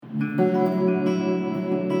Hello,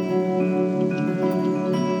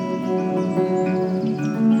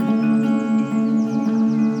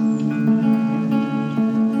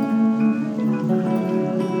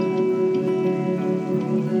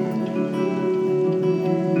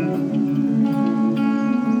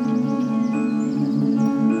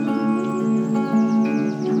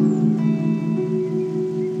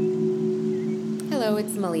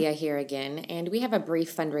 it's Malia here again, and we have a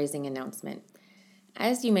brief fundraising announcement.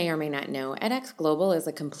 As you may or may not know, edX Global is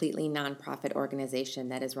a completely nonprofit organization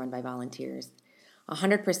that is run by volunteers.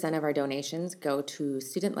 100% of our donations go to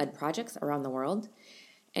student-led projects around the world,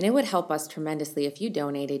 and it would help us tremendously if you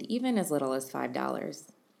donated even as little as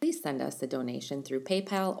 $5. Please send us a donation through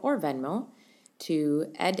PayPal or Venmo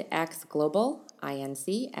to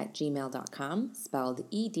edxglobalinc@gmail.com, spelled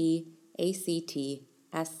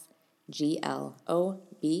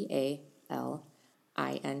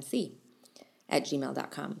EDACTSGLOBALINC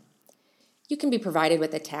 @gmail.com. You can be provided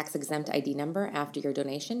with a tax-exempt ID number after your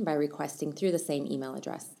donation by requesting through the same email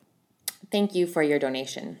address. Thank you for your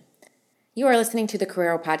donation. You are listening to the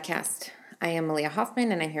Carrero Podcast. I am Malia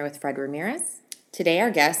Hoffman, and I'm here with Fred Ramirez. Today, our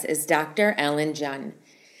guest is Dr. Ellen Jun.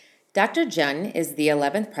 Dr. Jun is the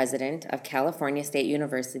 11th president of California State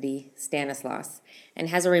University, Stanislaus, and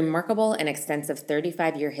has a remarkable and extensive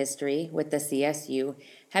 35-year history with the CSU,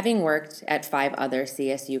 having worked at 5 other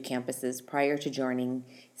CSU campuses prior to joining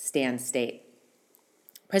Stan State.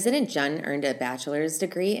 President Jun earned a bachelor's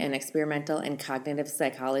degree in experimental and cognitive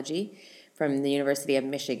psychology from the University of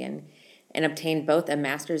Michigan and obtained both a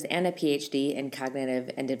master's and a PhD in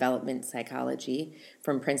cognitive and development psychology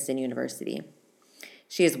from Princeton University.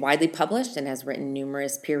 She is widely published and has written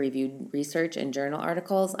numerous peer-reviewed research and journal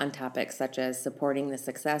articles on topics such as supporting the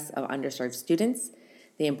success of underserved students,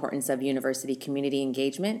 the importance of university community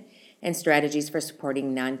engagement, and strategies for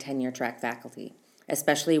supporting non-tenure track faculty,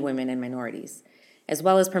 especially women and minorities, as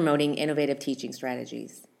well as promoting innovative teaching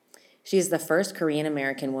strategies. She is the first Korean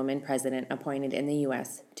American woman president appointed in the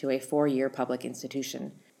U.S. to a 4-year public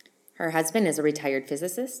institution. Her husband is a retired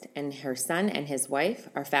physicist, and her son and his wife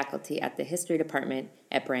are faculty at the history department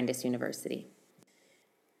at Brandeis University.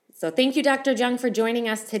 So thank you, Dr. Jung, for joining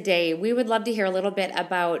us today. We would love to hear a little bit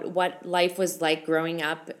about what life was like growing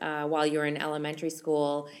up while you were in elementary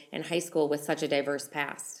school and high school with such a diverse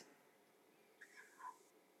past.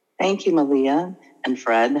 Thank you, Malia and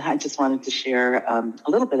Fred. I just wanted to share a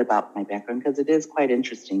little bit about my background because it is quite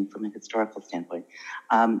interesting from a historical standpoint.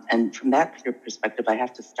 And from that perspective, I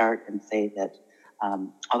have to start and say that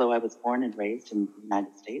although I was born and raised in the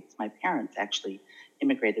United States, my parents actually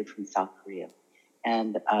immigrated from South Korea.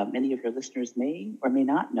 And many of your listeners may or may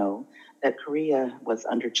not know that Korea was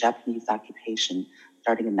under Japanese occupation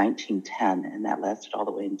starting in 1910, and that lasted all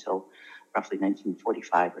the way until roughly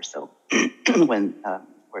 1945 or so, when of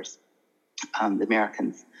course, the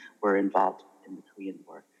Americans were involved in the Korean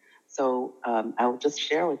War. So I will just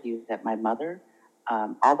share with you that my mother,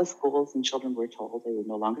 all the schools and children were told they were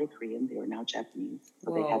no longer Korean, they were now Japanese.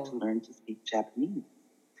 So They had to learn to speak Japanese.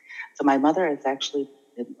 So my mother is actually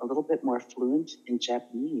a little bit more fluent in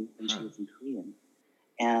Japanese than she is in Korean.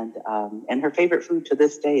 And her favorite food to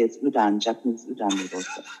this day is udon, Japanese udon noodles.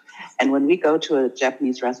 And when we go to a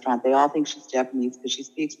Japanese restaurant, they all think she's Japanese because she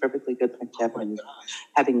speaks perfectly good Japanese,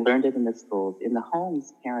 having learned it in the schools. In the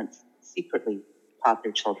homes, parents secretly taught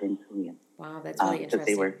their children Korean. Wow, that's really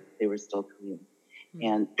interesting. Because they were still Korean.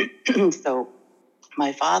 And so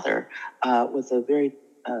my father was a very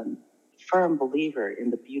firm believer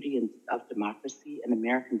in the beauty of democracy and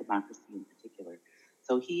American democracy in particular.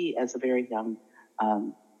 So he, as a very young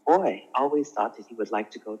boy, always thought that he would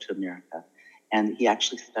like to go to America. And he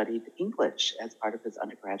actually studied English as part of his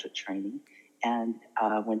undergraduate training. And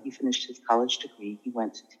when he finished his college degree, he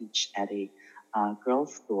went to teach at a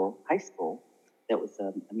girls' school, high school, that was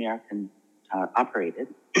American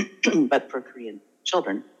operated, but for Korean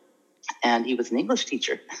children. And he was an English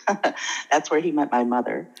teacher. That's where he met my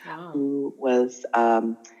mother, who was,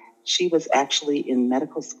 she was actually in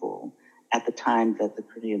medical school at the time that the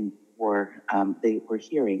Korean War, they were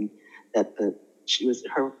hearing that her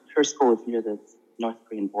school was near the North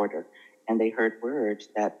Korean border, and they heard word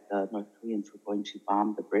that the North Koreans were going to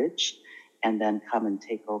bomb the bridge and then come and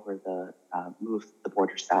take over move the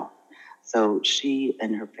border south. So she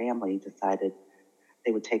and her family decided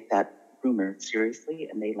they would take that rumor seriously,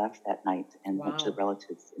 and they left that night and went to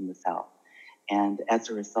relatives in the south. And as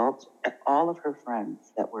a result, all of her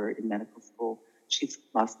friends that were in medical school, she's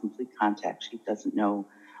lost complete contact. She doesn't know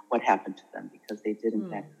what happened to them because they did, in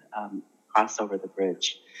fact, cross over the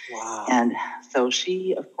bridge. Wow. And so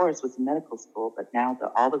she, of course, was in medical school, but now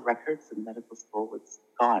all the records in medical school was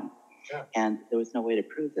gone. Yeah. And there was no way to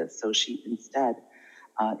prove this. So she instead,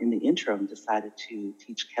 in the interim, decided to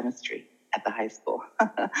teach chemistry at the high school.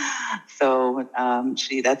 So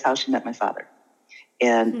that's how she met my father.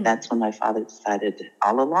 And that's when my father decided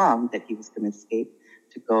all along that he was going to escape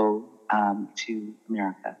to go to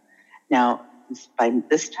America. Now, by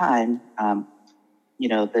this time,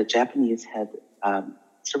 the Japanese had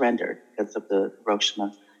surrendered because of the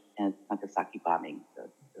Hiroshima and Nagasaki bombing, the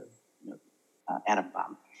atom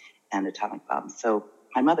bomb and atomic bomb. So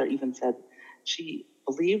my mother even said she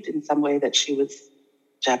believed in some way that she was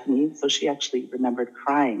Japanese, so she actually remembered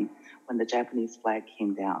crying when the Japanese flag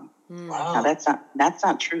came down. Wow. Now that's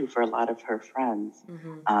not true for a lot of her friends.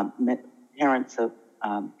 Parents of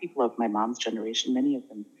people of my mom's generation, many of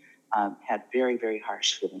them had very, very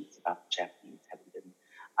harsh feelings about the Japanese having been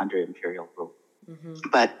under imperial rule.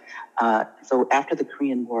 But so after the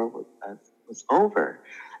Korean War was over,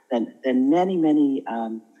 then many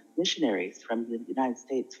missionaries from the United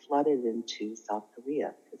States flooded into South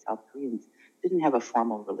Korea, because South Koreans didn't have a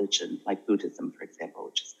formal religion like Buddhism, for example,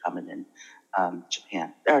 which is common in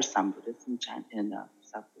Japan. There are some Buddhists in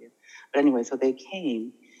South Korea. But anyway, so they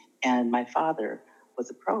came, and my father was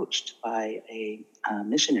approached by a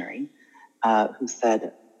missionary who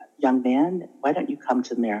said, "Young man, why don't you come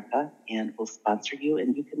to America and we'll sponsor you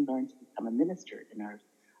and you can learn to become a minister in our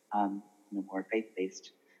more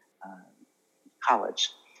faith-based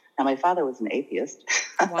college." Now, my father was an atheist.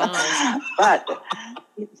 Wow. But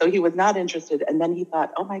so he was not interested. And then he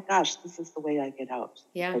thought, oh my gosh, this is the way I get out.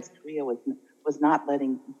 Yeah. Because Korea was not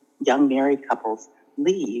letting young married couples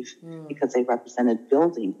leave because they represented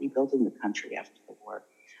rebuilding the country after the war.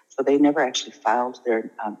 So they never actually filed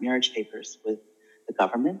their marriage papers with the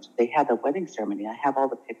government. They had a wedding ceremony. I have all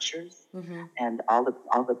the pictures, and all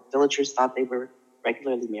the villagers thought they were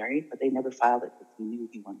regularly married, but they never filed it because he knew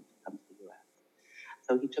he wanted to come to the U.S.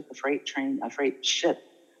 So he took a freight ship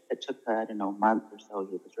that took, a month or so.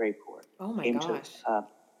 He was very poor. Oh my gosh.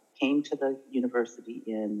 Came to the university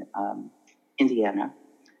in Indiana.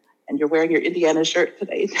 And you're wearing your Indiana shirt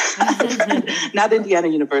today. Not Indiana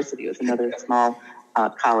University. It was another small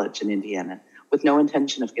college in Indiana with no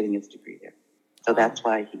intention of getting his degree there. So that's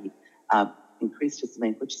why he increased his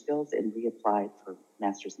language skills and reapplied for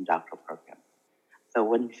master's and doctoral programs. So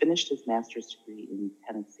when he finished his master's degree in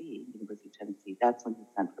Tennessee, University of Tennessee, that's when he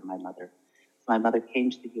sent for my mother. So my mother came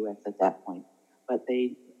to the U.S. at that point, but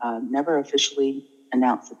they never officially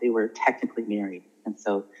announced that they were technically married. And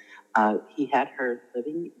so he had her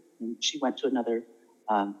living, and she went to another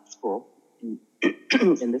school.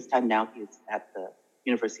 And this time now he's at the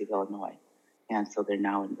University of Illinois. And so they're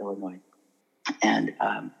now in Illinois. And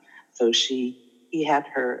so he had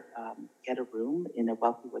her get a room in a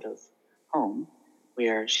wealthy widow's home,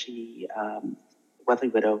 where the wealthy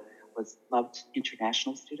widow loved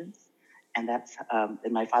international students. And that's,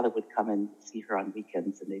 and my father would come and see her on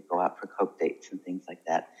weekends, and they'd go out for Coke dates and things like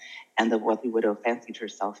that. And the wealthy widow fancied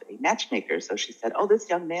herself a matchmaker. So she said, "Oh, this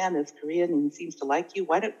young man is Korean and he seems to like you.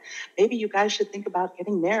 Maybe you guys should think about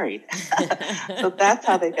getting married." So that's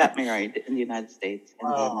how they got married in the United States. And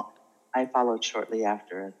then I followed shortly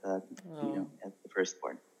after as the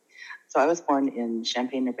firstborn. So I was born in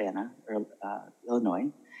Champaign-Urbana, Illinois.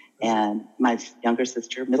 And my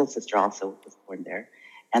middle sister also was born there.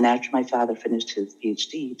 And after my father finished his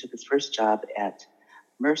PhD, he took his first job at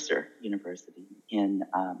Mercer University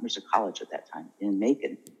Mercer College at that time in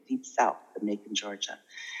Macon, deep south of Macon, Georgia.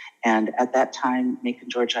 And at that time, Macon,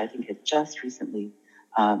 Georgia, I think had just recently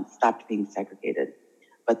stopped being segregated.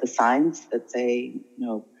 But the signs that say,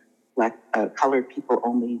 black colored people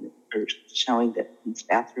only are showing that these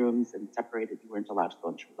bathrooms and separated, you weren't allowed to go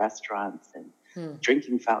into restaurants and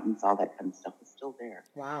drinking fountains, all that kind of stuff was still there.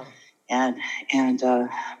 Wow. And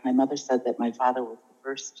my mother said that my father was the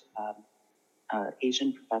first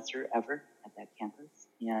Asian professor ever at that campus.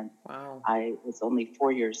 And wow. I was only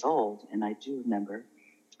 4 years old, and I do remember,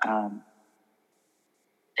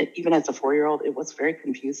 even as a 4-year-old, it was very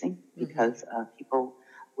confusing because people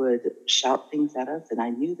would shout things at us, and I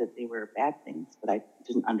knew that they were bad things, but I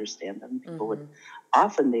didn't understand them. People would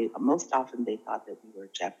most often they thought that we were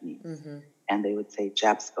Japanese, and they would say,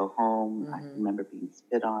 "Japs go home." I remember being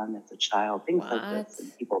spit on as a child, things like this,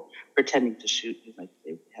 and people pretending to shoot you like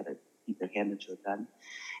they had to keep their hand into a gun.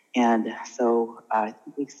 And so I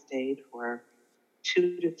think we stayed for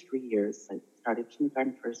 2 to 3 years. I started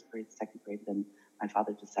kindergarten, first grade, second grade, then my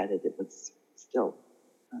father decided it was still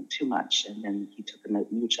too much, and then he took a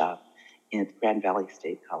new job at Grand Valley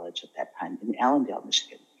State College at that time in Allendale,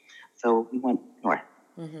 Michigan. So we went north,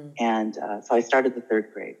 and so I started the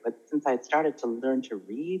third grade. But since I had started to learn to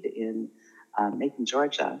read in Macon,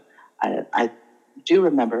 Georgia, I do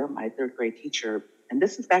remember my third grade teacher, and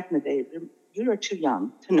this is back in the day. You are too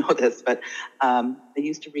young to know this, but they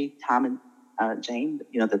used to read Tom and Jane.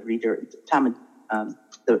 The reader, Tom and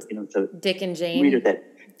the Dick and Jane. Reader that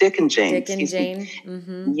Dick and Jane. Dick and Jane.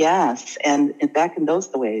 Mm-hmm. Yes, and back in those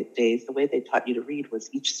days, the way they taught you to read was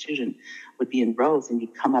each student would be in rows, and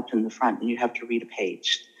you'd come up in the front, and you have to read a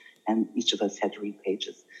page, and each of us had to read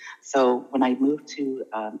pages. So when I moved to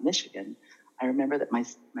Michigan, I remember that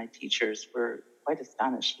my teachers were quite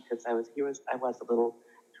astonished because I was a little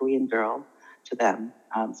Korean girl to them,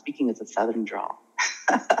 speaking as a Southern drawl,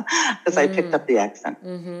 because I picked up the accent.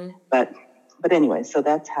 Mm-hmm. But anyway, so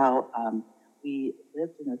that's how we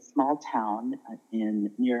lived in a small town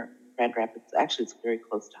near Grand Rapids. Actually, it's very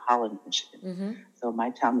close to Holland, Michigan. Mm-hmm. So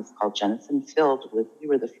my town is called Jenison, we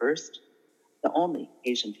were the only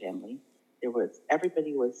Asian family.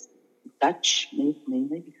 Everybody was Dutch,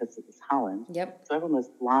 mainly because it was Holland. Yep. So everyone was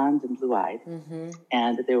blonde and blue-eyed. Mm-hmm.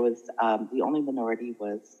 And there was, the only minority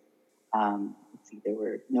was, there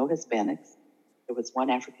were no Hispanics. There was one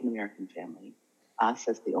African-American family, us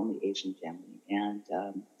as the only Asian family. And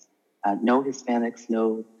no Hispanics,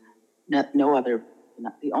 no other,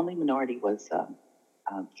 the only minority was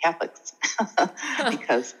Catholics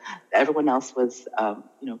because everyone else was,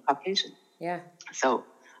 Caucasian. Yeah. So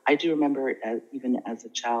I do remember, even as a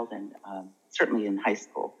child and certainly in high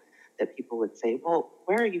school, that people would say, well,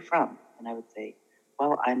 where are you from? And I would say,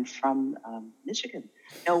 well, I'm from Michigan.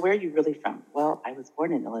 No, where are you really from? Well, I was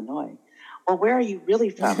born in Illinois. Well, where are you really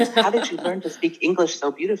from? How did you learn to speak English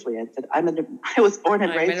so beautifully? I said, I was born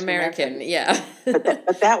and raised an American. Yeah. but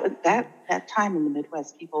that time in the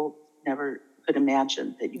Midwest, people never could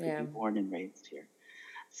imagine that you could be born and raised here.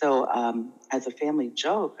 So as a family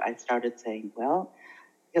joke, I started saying, well,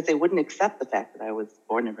 because they wouldn't accept the fact that I was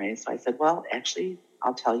born and raised. So I said, well, actually,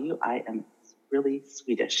 I'll tell you, I am really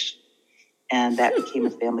Swedish. And that became a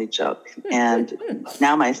family joke. And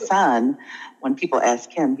now my son, when people ask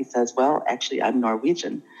him, he says, well, actually, I'm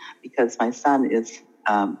Norwegian, because my son is,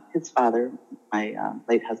 his father, my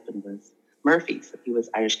late husband, was Murphy. So he was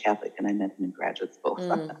Irish Catholic, and I met him in graduate school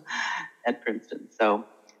at Princeton. So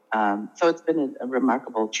it's been a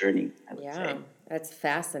remarkable journey, I would say. That's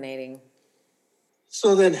fascinating.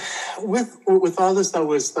 So then, with all this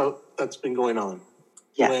that's been going on,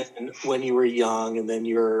 yes. when you were young, and then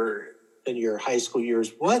your high school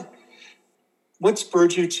years, what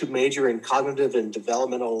spurred you to major in cognitive and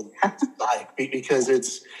developmental psych? Because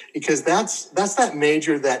that's that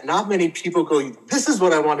major that not many people go, this is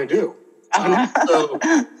what I want to do.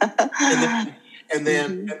 And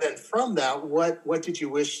then from that, what did you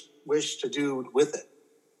wish to do with it?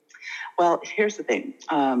 Well, here's the thing.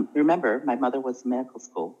 Remember, my mother was in medical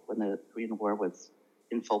school when the Korean War was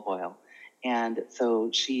in full boil. And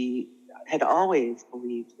so she had always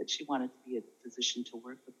believed that she wanted to be a physician to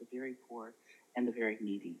work with the very poor and the very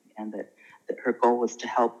needy, and that her goal was to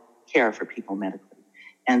help care for people medically.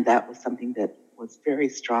 And that was something that was very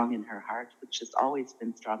strong in her heart, which has always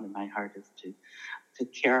been strong in my heart, is to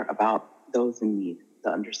care about those in need,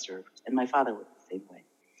 the underserved. And my father was the same way,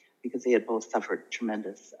 because they had both suffered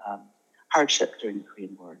tremendous hardship during the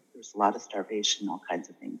Korean War. There was a lot of starvation, all kinds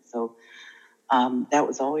of things. So that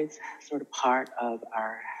was always sort of part of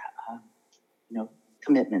our,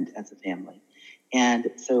 commitment as a family. And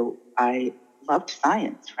so I loved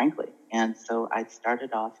science, frankly. And so I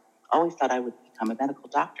started off, always thought I would become a medical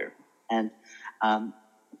doctor and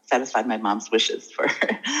satisfied my mom's wishes for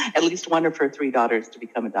at least one of her 3 daughters to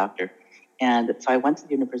become a doctor. And so I went to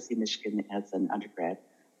the University of Michigan as an undergrad,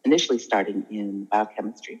 initially starting in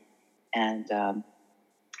biochemistry. And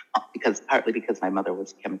partly because my mother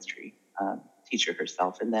was a chemistry teacher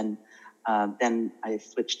herself. And then I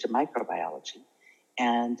switched to microbiology.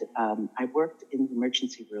 And I worked in the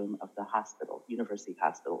emergency room of the hospital, University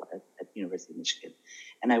Hospital at University of Michigan.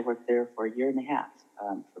 And I worked there for a year and a half,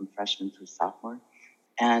 from freshman through sophomore.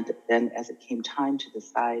 And then as it came time to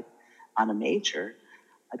decide on a major,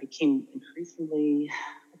 I became increasingly,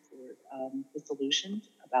 disillusioned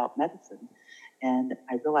about medicine. And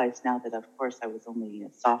I realized now that, of course, I was only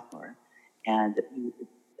a sophomore, and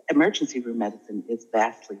emergency room medicine is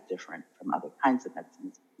vastly different from other kinds of medicine,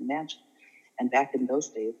 as you can imagine. And back in those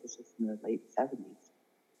days, this was in the late 70s,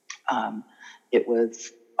 it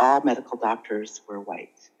was all medical doctors were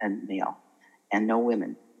white and male, and no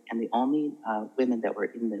women. And the only women that were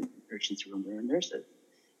in the emergency room were nurses,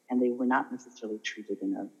 and they were not necessarily treated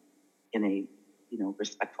in a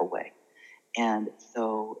respectful way. And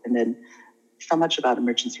then so much about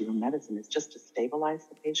emergency room medicine is just to stabilize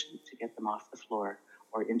the patient, to get them off the floor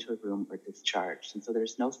or into a room or discharged. And so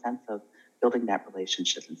there's no sense of building that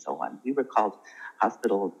relationship and so on. We were called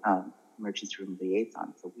hospital emergency room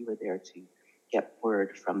liaison. So we were there to get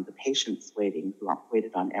word from the patients waiting, who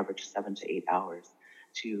waited on average 7 to 8 hours,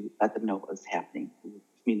 to let them know what was happening. We were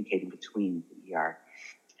communicating between the ER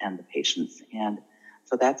and the patients. And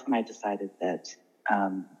so that's when I decided that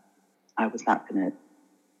I was not going to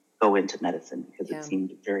go into medicine because it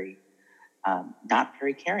seemed very, not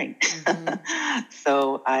very caring. Mm-hmm.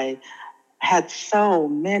 So I had so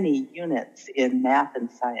many units in math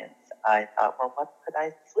and science. I thought, well, what could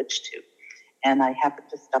I switch to? And I happened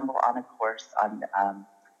to stumble on a course on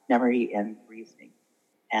memory and reasoning.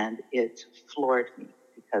 And it floored me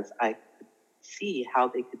because I could see how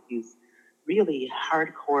they could use really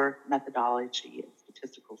hardcore methodology and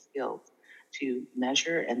statistical skills to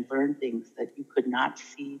measure and learn things that you could not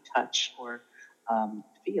see, touch, or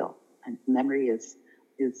feel. And memory is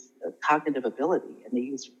a cognitive ability, and they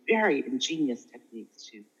use very ingenious techniques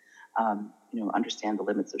to understand the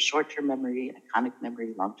limits of short-term memory, iconic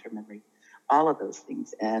memory, long-term memory, all of those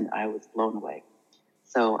things. And I was blown away.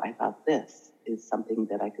 So I thought this is something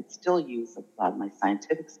that I could still use a lot of my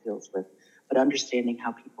scientific skills with, but understanding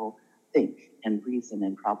how people think and reason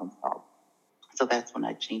and problem solve. So that's when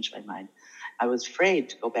I changed my mind. I was afraid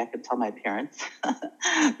to go back and tell my parents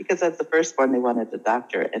because as the firstborn, they wanted a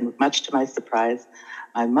doctor. And much to my surprise,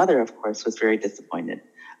 my mother, of course, was very disappointed.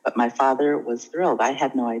 But my father was thrilled. I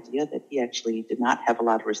had no idea that he actually did not have a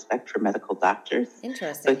lot of respect for medical doctors.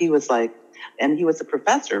 Interesting. So he was like, and he was a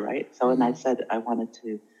professor, right? So when I said I wanted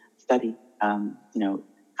to study,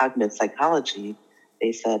 cognitive psychology,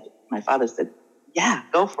 my father said, yeah,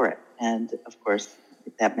 go for it. And of course,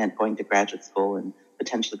 that meant going to graduate school and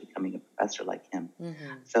potentially becoming a professor like him.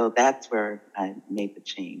 Mm-hmm. So that's where I made the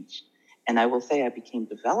change. And I will say I became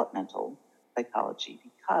developmental psychology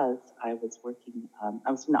because I was working, I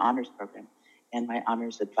was in the honors program, and my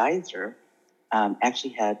honors advisor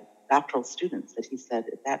actually had doctoral students that he said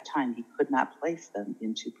at that time he could not place them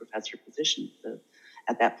into professor positions. So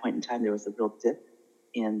at that point in time, there was a real dip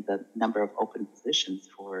in the number of open positions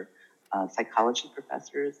for psychology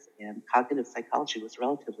professors, and cognitive psychology was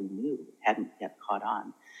relatively new, it hadn't yet caught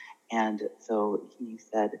on. And so he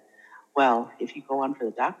said, well, if you go on for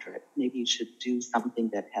the doctorate, maybe you should do something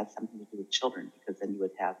that has something to do with children, because then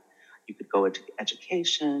you could go into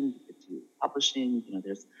education, you could do publishing,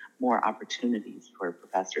 there's more opportunities for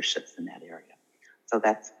professorships in that area. So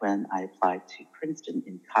that's when I applied to Princeton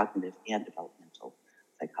in cognitive and developmental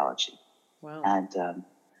psychology. Wow. And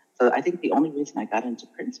so I think the only reason I got into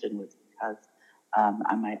Princeton was because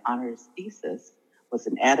on my honors thesis was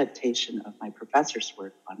an adaptation of my professor's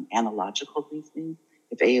work on analogical reasoning.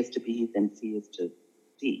 If A is to B, then C is to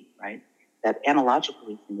D, right? That analogical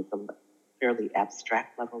reasoning is a fairly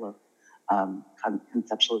abstract level of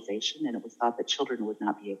conceptualization, and it was thought that children would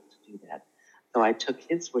not be able to do that. So I took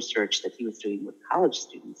his research that he was doing with college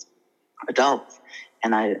students, adults,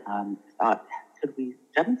 and I thought, could we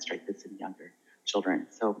demonstrate this in younger children?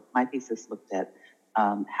 So my thesis looked at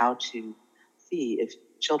how to see if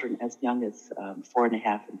children as young as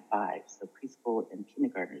 4.5 and 5, so preschool and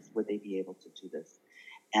kindergartners, would they be able to do this?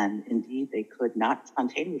 And indeed, they could, not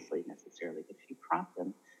spontaneously necessarily, but if you prompt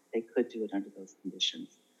them, they could do it under those conditions.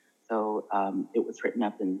 So it was written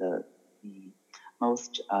up in the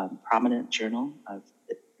most prominent journal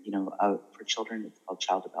for children. It's called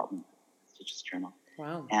Child Development, prestigious journal.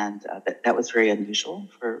 Wow. And that was very unusual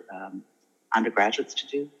for undergraduates to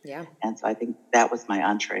do. Yeah. And so I think that was my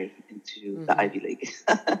entree into the Ivy League.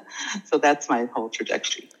 So that's my whole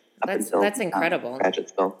trajectory. That's incredible. Graduate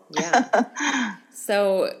school. Yeah.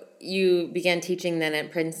 So you began teaching then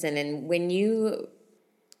at Princeton, and when you...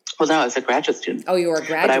 Well, no, I was a graduate student. Oh, you were a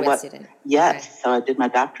graduate student. Yes. Okay. So I did my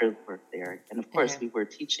doctoral work there. And of course, we were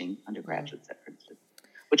teaching undergraduates at Princeton,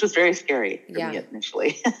 which was very scary for me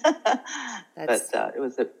initially. But it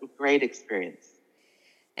was a great experience.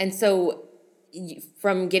 And so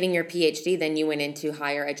from getting your PhD, then you went into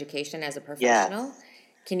higher education as a professional. Yes.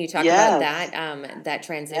 Can you talk about that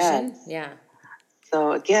transition? Yes. Yeah.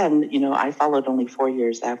 So again, I followed only 4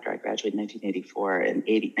 years after I graduated in 1984, and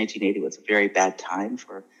 1980 was a very bad time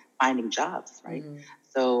for finding jobs, right? Mm-hmm.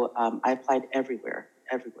 So I applied everywhere,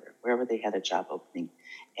 wherever they had a job opening,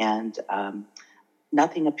 and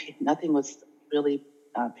nothing was really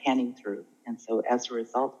panning through. And so as a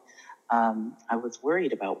result, I was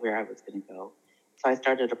worried about where I was going to go. So I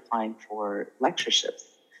started applying for lectureships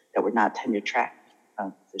that were not tenure track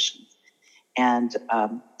positions. And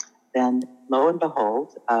then, lo and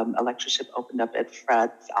behold, a lectureship opened up at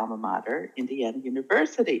Fred's alma mater, Indiana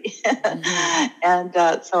University. Mm-hmm.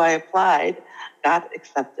 And so I applied, got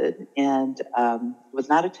accepted, and it was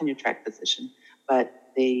not a tenure track position, but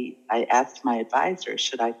I asked my advisor,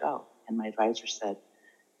 should I go? And my advisor said,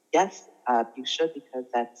 yes, you should, because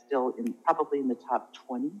that's still probably in the top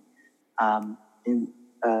 20 in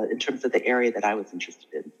terms of the area that I was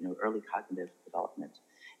interested in, early cognitive development.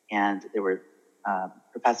 And there were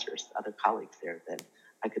professors, other colleagues there that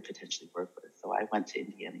I could potentially work with. So I went to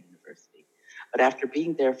Indiana University. But after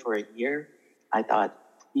being there for a year, I thought,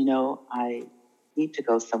 I need to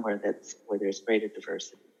go somewhere where there's greater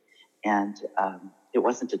diversity. And it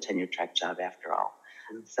wasn't a tenure track job after all.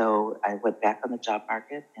 So I went back on the job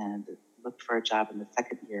market and looked for a job in the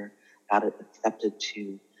second year, got accepted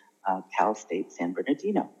to Cal State San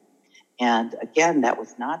Bernardino. And again, that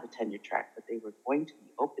was not a tenure track, but they were going to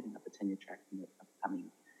be opening up a tenure track in the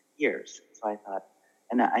upcoming years. So I thought,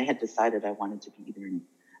 and I had decided I wanted to be either in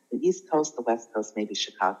the East Coast, the West Coast, maybe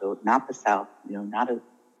Chicago, not the South, not a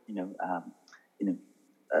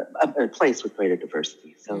place with greater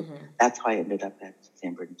diversity. So that's how I ended up at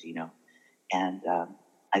San Bernardino. And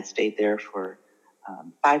I stayed there for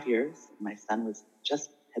 5 years. My son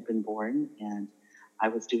had been born, and I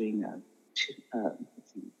was doing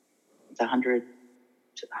it's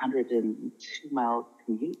 102 mile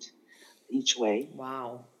commute each way.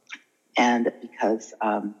 Wow. And because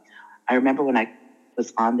I remember when I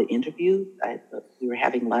was on the interview, we were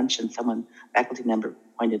having lunch, and faculty member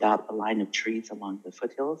pointed out a line of trees along the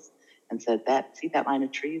foothills and said, see that line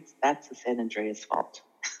of trees? That's the San Andreas Fault.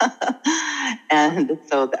 And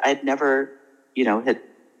so I'd never, had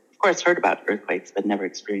of course heard about earthquakes, but never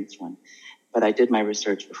experienced one. But I did my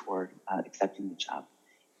research before accepting the job.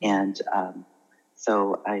 And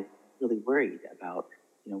so I really worried about,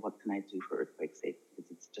 what can I do for earthquake safety?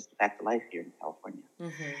 Because it's just a fact of life here in California.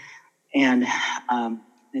 And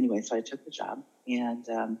anyway, so I took the job. And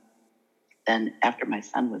then after my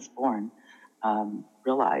son was born,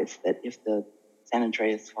 realized that if the San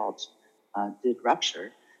Andreas Fault did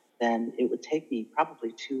rupture, then it would take me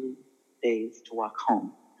probably 2 days to walk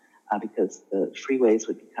home because the freeways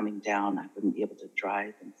would be coming down. I wouldn't be able to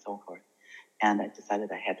drive and so forth. And I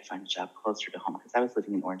decided I had to find a job closer to home because I was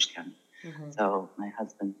living in Orange County. So my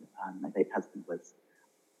late husband was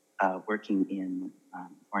working in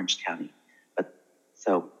Orange County.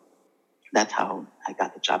 So that's how I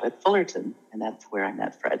got the job at Fullerton, and that's where I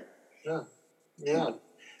met Fred. Yeah.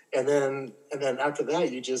 And then after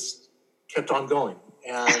that, you just kept on going,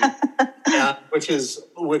 and which is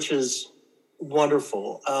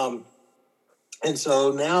wonderful. And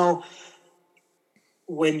so now,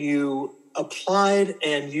 when you applied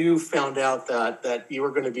and you found out that you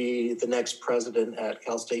were going to be the next president at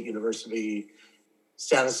Cal State University,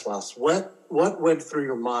 Stanislaus, what went through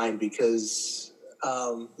your mind? Because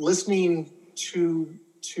listening to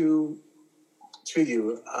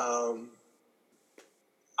you,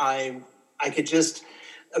 I could just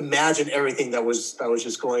imagine everything that was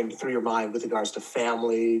just going through your mind with regards to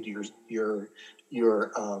family, your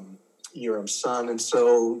son, and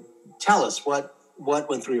so tell us what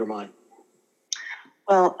went through your mind.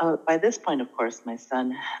 Well, by this point, of course, my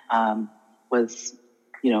son was,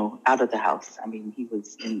 out of the house. I mean, he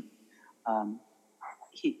was in.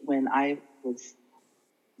 When I was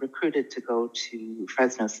recruited to go to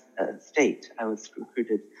Fresno State, I was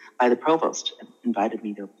recruited by the provost, invited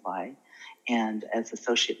me to apply, and as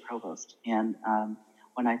associate provost. And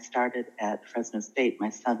when I started at Fresno State, my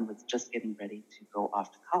son was just getting ready to go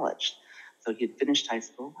off to college. So he had finished high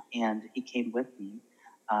school, and he came with me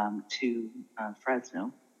to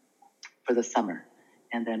Fresno for the summer,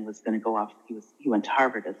 and then was going to go off. He went to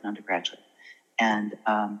Harvard as an undergraduate, and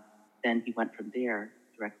then he went from there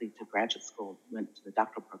directly to graduate school. He went to the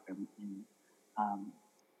doctoral program in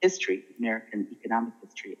history, American economic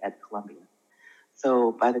history at Columbia.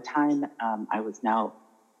 So by the time I was now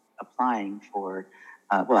applying for,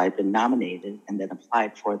 I'd been nominated and then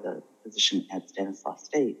applied for the position at Stanislaus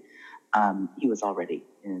State, he was already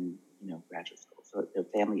in graduate school. So the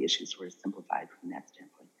family issues were simplified from that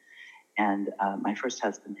standpoint. And my first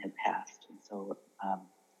husband had passed. And so,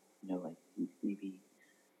 like maybe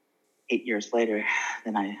 8 years later,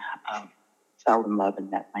 then I fell in love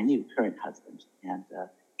and met my new current husband. And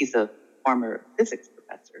he's a former physics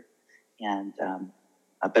professor, and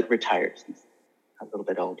but retired. He's a little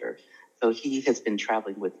bit older. So he has been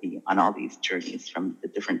traveling with me on all these journeys from the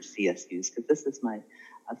different CSUs, because this is my,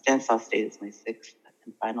 Stanislaus State is my 6th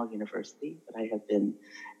and final university, but I have been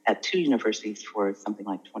at 2 universities for something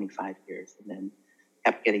like 25 years, and then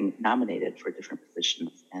kept getting nominated for different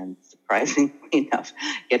positions, and surprisingly enough,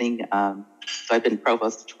 so I've been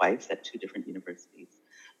provost twice at 2 different universities,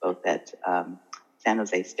 both at San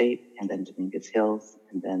Jose State and then Dominguez Hills,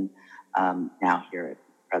 and then now here at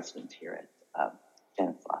president here at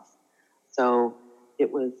Stanislaus. So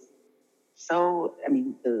it was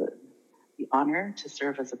the the honor to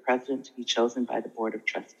serve as a president, to be chosen by the Board of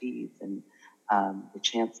Trustees and the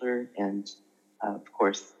Chancellor, and of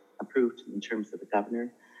course, approved in terms of the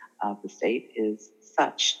governor of the state, is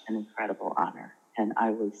such an incredible honor. And I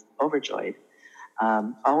was overjoyed.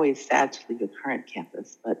 Always sad to leave the current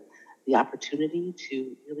campus, but the opportunity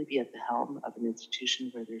to really be at the helm of an institution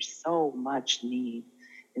where there's so much need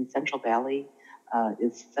in Central Valley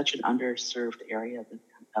is such an underserved area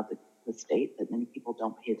of the state that many people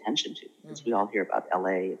don't pay attention to, because we all hear about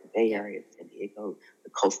LA, the Bay Area, San Diego, the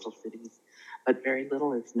coastal cities, but very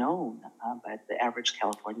little is known by the average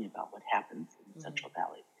Californian about what happens in the Central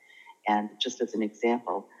Valley. And just as an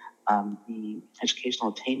example, the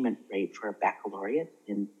educational attainment rate for a baccalaureate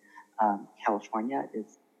in California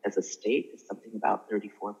is, as a state, is something about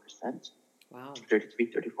 34%. Wow.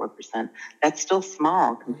 34%. That's still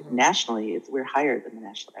small. Nationally, we're higher than the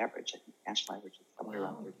national average. I think the national average is somewhere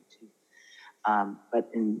around 32. But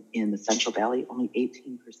in the Central Valley, only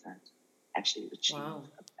 18% actually achieve a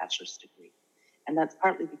bachelor's degree. And that's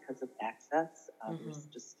partly because of access. There's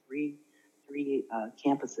just three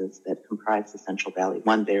campuses that comprise the Central Valley.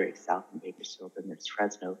 One very south in Bakersfield, and there's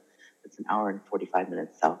Fresno. It's an hour and 45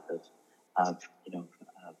 minutes south of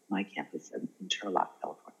my campus in Turlock,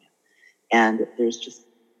 California. And there's just,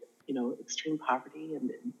 extreme poverty,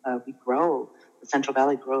 and the Central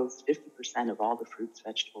Valley grows 50% of all the fruits,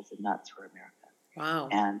 vegetables, and nuts for America. Wow.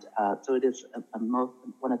 And so it is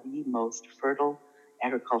one of the most fertile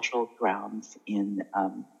agricultural grounds in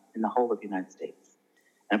the whole of the United States.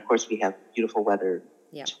 And of course, we have beautiful weather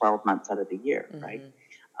 12 months out of the year, right?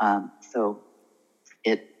 So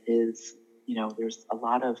it is, there's a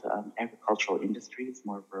lot of agricultural industries,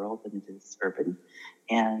 more rural than it is urban,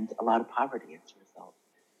 and a lot of poverty as a result.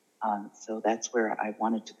 So that's where I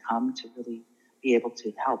wanted to come to really be able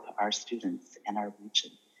to help our students and our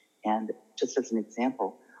region. And just as an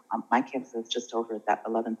example, my campus has just over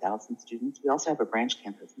 11,000 students. We also have a branch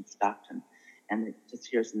campus in Stockton. And just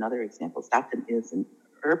here's another example. Stockton is an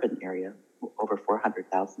urban area, over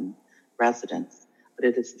 400,000 residents, but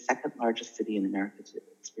it is the second largest city in America to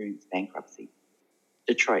experience bankruptcy,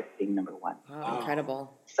 Detroit being number one. Wow,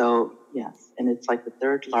 incredible. So, yes, and it's like the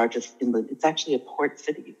third largest inland. It's actually a port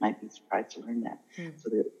city. You might be surprised to learn that. So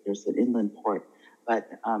there's an inland port. But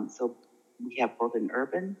so we have both an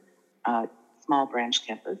urban, small branch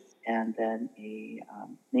campus and then a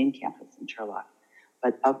main campus in Turlock.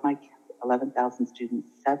 But of my 11,000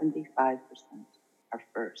 students, 75% are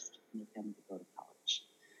first in the family to go to college.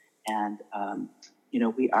 And,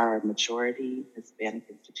 we are a majority Hispanic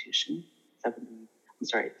institution.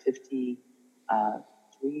 53%,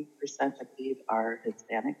 I believe, are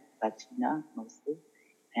Hispanic, Latina mostly.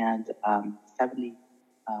 And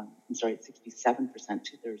 67%,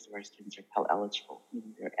 2/3 of our students are Pell eligible,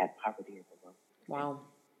 meaning they're at poverty or below. Wow.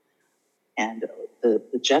 And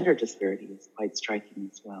the gender disparity is quite striking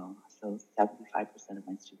as well. So 75% of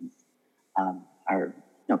my students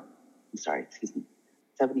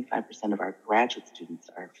 75% of our graduate students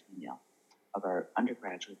are female. Of our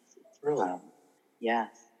undergraduates, really?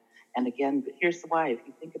 Yes. And again, here's why. If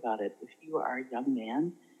you think about it, if you are a young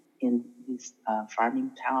man in these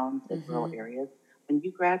farming towns and rural areas, when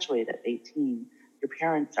you graduate at 18, your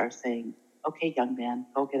parents are saying, "Okay, young man,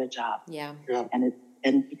 go get a job." Yeah.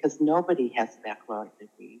 And because nobody has a baccalaureate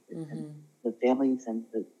degree, and the families and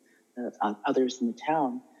the others in the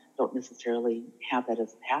town don't necessarily have that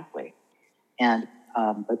as a pathway. And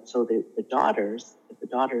but so the daughters, if the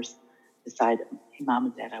daughters decide, "Hey, Mom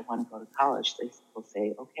and Dad, I want to go to college," they will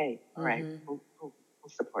say, "Okay, all right, we'll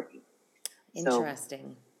support you."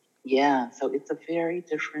 Interesting. So it's a very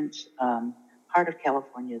different part of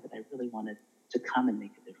California that I really wanted to come and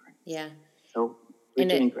make a difference. Yeah. So we're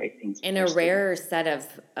doing great things. And a rare set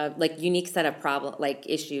of unique set of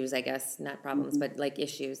issues, I guess, not problems, but like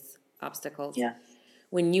issues, obstacles. Yeah.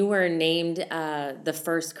 When you were named the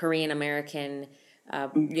first Korean American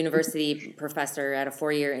university professor at a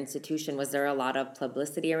 4-year institution, was there a lot of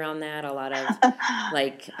publicity around that? A lot of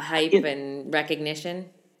hype and recognition?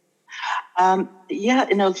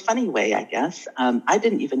 In a funny way, I guess. I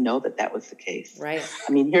didn't even know that was the case. Right.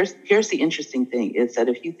 I mean, here's the interesting thing is that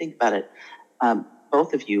if you think about it,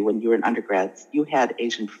 both of you, when you were in undergrads, you had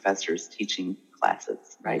Asian professors teaching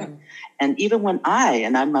classes, right? And even when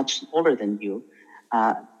and I'm much older than you,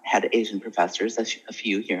 had Asian professors, a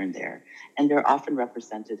few here and there, and they're often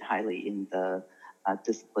represented highly in the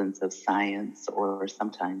disciplines of science, or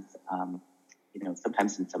sometimes,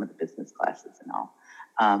 sometimes in some of the business classes and all.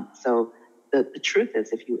 So the truth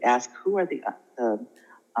is, if you ask who are the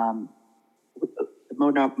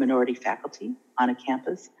minority faculty on a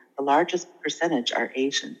campus, the largest percentage are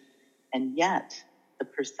Asian, and yet the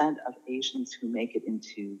percent of Asians who make it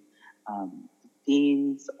into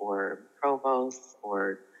deans or provosts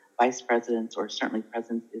or vice presidents or certainly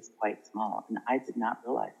presidents is quite small. And I did not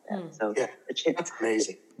realize that. So yeah, that's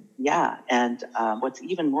amazing. Yeah. And what's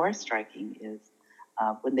even more striking is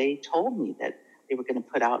when they told me that they were going to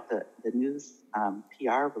put out the news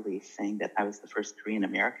PR release saying that I was the first Korean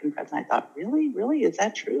American president, I thought, really? Is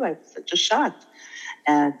that true? I was just shocked.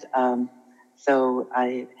 And so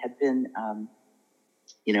I had been,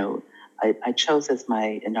 I chose as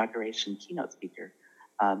my inauguration keynote speaker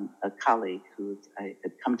a colleague who I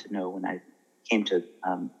had come to know when I came to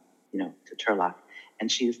Turlock,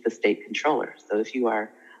 and she's the state controller. So if you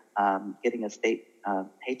are getting a state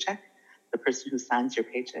paycheck, the person who signs your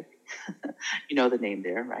paycheck, you know the name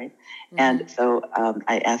there, right? Mm-hmm. And so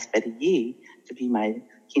I asked Betty Yee to be my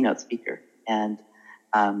keynote speaker. And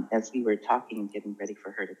as we were talking and getting ready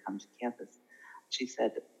for her to come to campus, she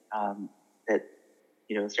said that,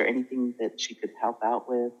 is there anything that she could help out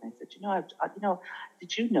with? And I said,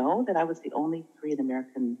 did you know that I was the only Korean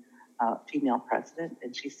American female president?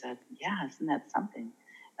 And she said, yeah, isn't that something?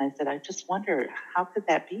 And I said, I just wonder, how could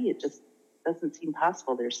that be? It just doesn't seem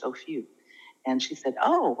possible. There's so few. And she said,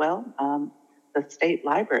 oh, well, the state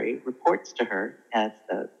library reports to her as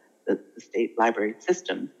the state library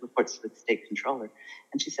system reports to the state controller.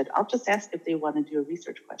 And she said, I'll just ask if they want to do a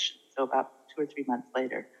research question. So about 2 or 3 months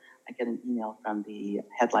later, I get an email from the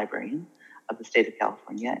head librarian of the state of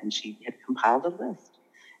California, and she had compiled a list.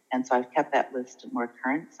 And so I've kept that list more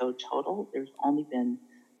current. So total, there's only been,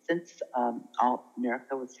 since All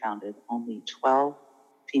America was founded, only 12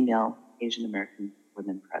 female Asian American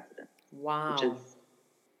women presidents. Wow.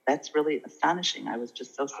 That's really astonishing. I was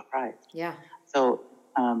just so surprised. Yeah. So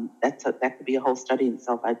that could be a whole study in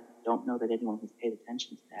itself. I don't know that anyone has paid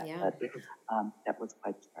attention to that, but that was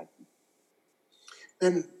quite surprising.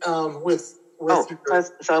 Then so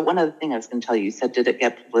one other thing I was going to tell you, you said, did it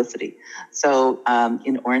get publicity? So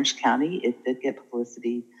in Orange County, it did get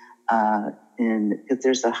publicity because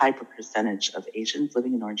there's a high percentage of Asians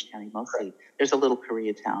living in Orange County mostly. Right. There's a little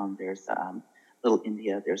Koreatown, there's little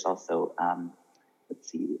India, there's also,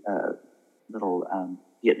 little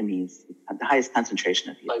Vietnamese, the highest concentration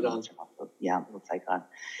of Vietnamese. Little Saigon.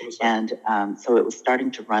 And so it was starting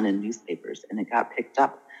to run in newspapers, and it got picked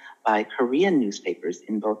up by Korean newspapers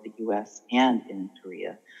in both the U.S. and in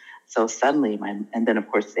Korea. So suddenly, and then of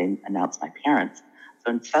course they announced my parents.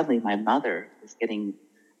 So suddenly my mother was getting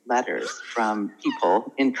letters from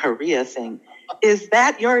people in Korea saying, "Is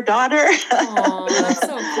that your daughter?" Oh, that's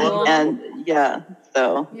so cool. And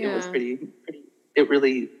it was pretty. It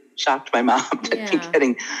really shocked my mom to be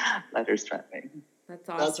getting letters from me. That's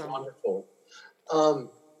awesome. That's wonderful.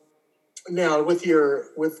 Now, with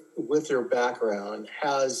your background,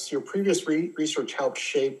 has your previous research helped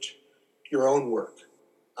shape your own work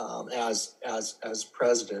as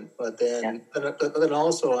president? But then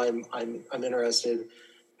also, I'm interested.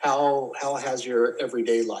 How has your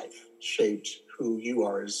everyday life shaped who you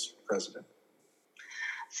are as president?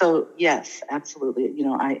 So yes, absolutely.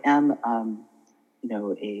 I am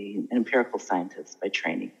an empirical scientist by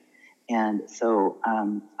training, and so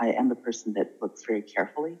I am a person that looks very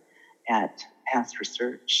carefully at past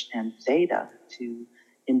research and data to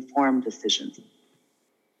inform decisions.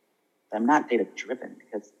 I'm not data driven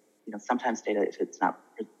because sometimes data, if it's not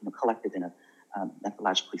collected in a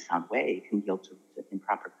methodologically sound way, it can yield to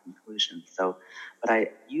improper conclusions. So, but I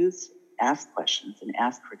ask questions and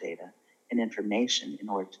ask for data and information in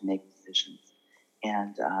order to make decisions.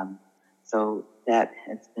 And so that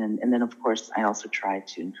has been, and then of course I also try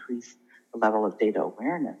to increase the level of data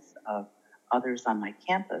awareness of others on my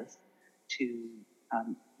campus to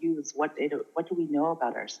use what do we know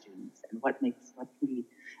about our students, and what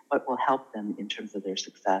will help them in terms of their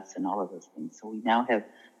success and all of those things. So we now have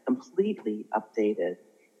completely updated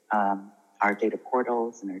our data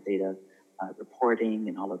portals and our data reporting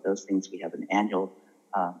and all of those things. We have an annual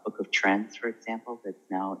book of trends, for example, that's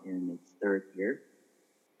now in its 3rd year.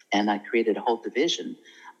 And I created a whole division,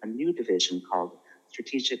 a new division called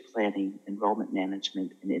Strategic Planning, Enrollment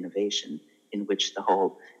Management, and Innovation, in which the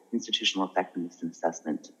whole Institutional Effectiveness and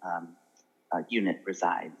Assessment unit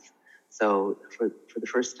resides. So for the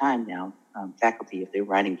first time now, faculty, if they're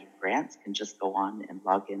writing grants, can just go on and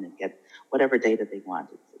log in and get whatever data they want.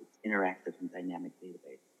 It's interactive and dynamic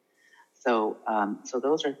database. So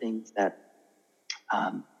those are things that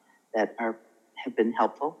have been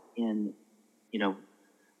helpful in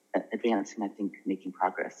advancing, I think, making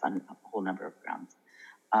progress on a whole number of grounds.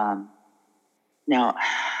 Now,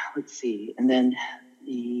 let's see. And then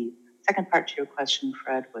the second part to your question,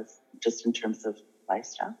 Fred, was just in terms of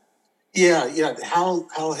lifestyle. Yeah.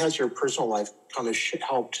 How has your personal life kind of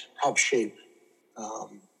helped shape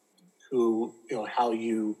who how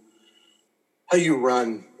you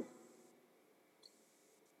run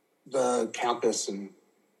the campus and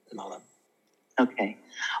all that? Okay.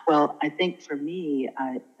 Well, I think for me,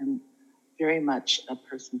 I am very much a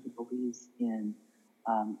person who believes in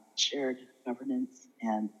shared governance,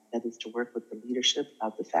 and that is to work with the leadership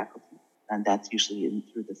of the faculty, and that's usually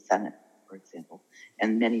through the Senate, for example,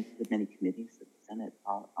 and many committees that the Senate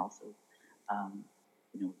also, um,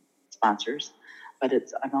 sponsors. But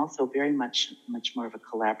I'm also very much more of a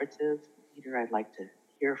collaborative leader. I'd like to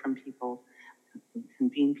hear from people,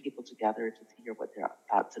 convene people together to hear what their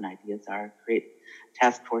thoughts and ideas are, create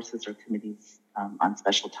task forces or committees on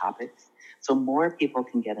special topics, so more people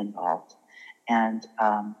can get involved. And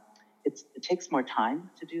it takes more time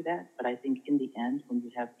to do that, but I think in the end, when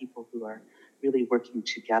you have people who are really working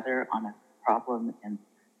together on a problem and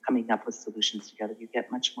coming up with solutions together, you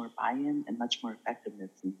get much more buy-in and much more effectiveness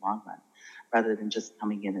in the long run, rather than just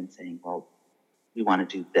coming in and saying, well, we want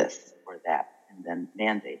to do this or that, and then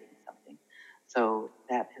mandating something. So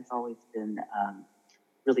that has always been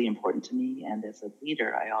really important to me. And as a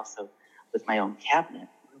leader, I also, with my own cabinet,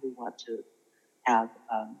 really want to have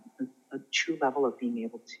a true level of being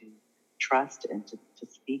able to trust and to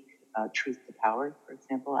speak truth to power, for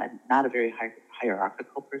example. I'm not a very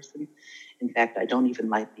hierarchical person. In fact, I don't even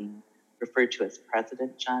like being referred to as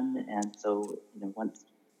President John. And so, once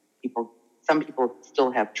some people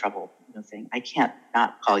still have trouble, saying, I can't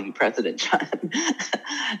not call you President John.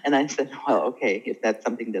 And I said, well, okay, if that's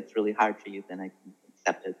something that's really hard for you, then I can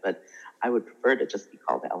accept it. But I would prefer to just be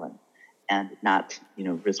called Ellen and not,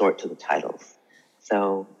 resort to the titles.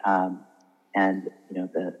 So, I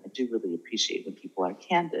do really appreciate when people are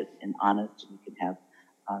candid and honest, and we can have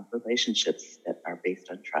relationships that are based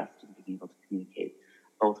on trust and being able to communicate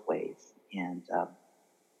both ways. And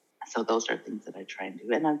so those are things that I try and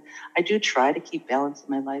do. And I do try to keep balance in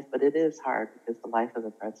my life, but it is hard because the life of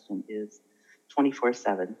a president is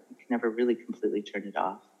 24/7. You can never really completely turn it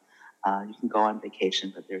off. You can go on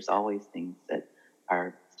vacation, but there's always things that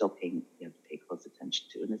are still you have to pay close attention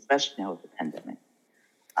to, and especially now with the pandemic.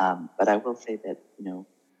 But I will say that,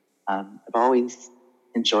 I've always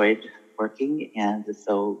enjoyed working. And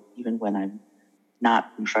so even when I'm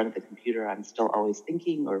not in front of the computer, I'm still always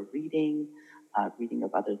thinking or reading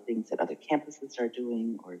of other things that other campuses are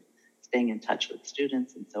doing, or staying in touch with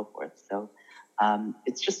students and so forth. So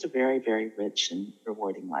it's just a very, very rich and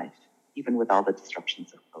rewarding life, even with all the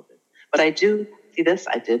disruptions of COVID. But I did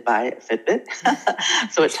buy a Fitbit.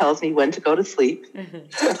 So it tells me when to go to sleep.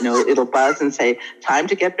 It'll buzz and say, time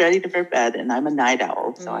to get ready for bed. And I'm a night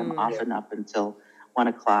owl, so I'm often up until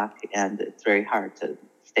 1:00, and it's very hard to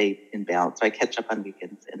stay in balance. So I catch up on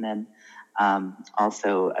weekends. And then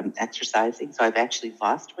also I'm exercising. So I've actually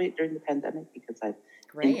lost weight during the pandemic because I've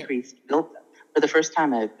built for the first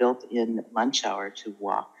time, I've built in lunch hour to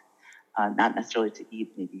walk. Not necessarily to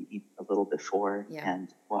eat, maybe eat a little before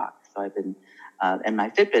and walk. So I've been, and my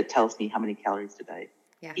Fitbit tells me how many calories did I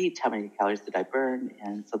eat, how many calories did I burn.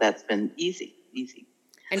 And so that's been easy.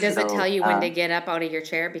 And does it tell you when to get up out of your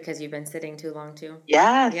chair because you've been sitting too long too?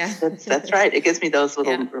 Yes, that's right. It gives me those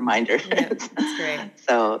little reminders. Yeah, that's great.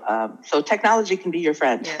 So technology can be your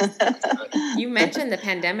friend. Yes. You mentioned the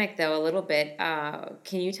pandemic though a little bit.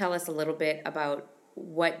 Can you tell us a little bit about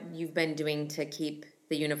what you've been doing to keep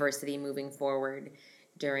the university moving forward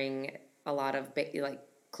during a lot of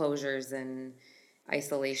closures and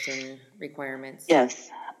isolation requirements? Yes,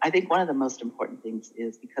 I think one of the most important things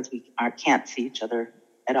is because we can't see each other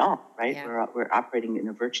at all, right? Yeah. We're operating in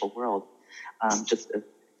a virtual world.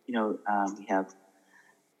 We have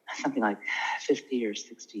something like 50 or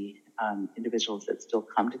 60 individuals that still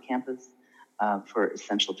come to campus for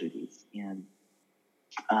essential duties. And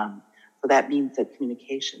so that means that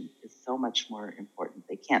communication is so much more important.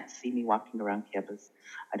 They can't see me walking around campus.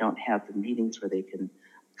 I don't have the meetings where they can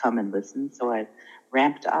come and listen. So I've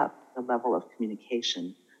ramped up the level of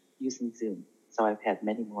communication using Zoom. So I've had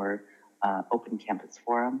many more open campus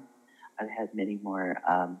forum. I've had many more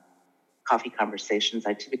coffee conversations.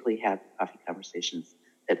 I typically have coffee conversations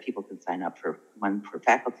that people can sign up for, one for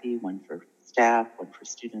faculty, one for staff, one for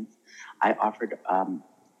students. I offered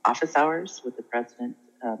office hours with the president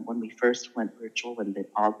when we first went virtual, when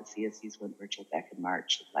all the CSUs went virtual back in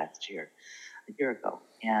March of last year, a year ago.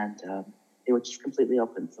 And they were just completely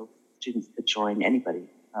open, so students could join, anybody,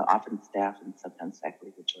 often staff and sometimes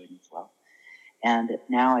faculty would join as well. And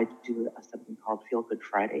now I do something called Feel Good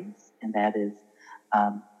Fridays, and that is,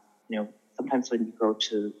 sometimes when you go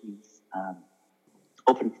to these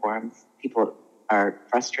open forums, people are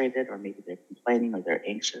frustrated or maybe they're complaining or they're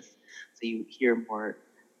anxious. So you hear more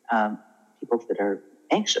people that are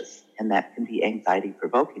anxious, and that can be anxiety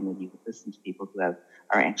provoking when you listen to people who are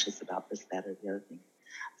anxious about this, that, or the other thing.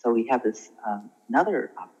 So we have this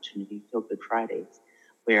another opportunity, Feel Good Fridays,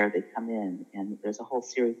 where they come in and there's a whole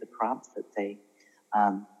series of prompts that say,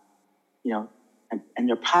 and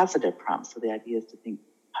they're positive prompts. So the idea is to think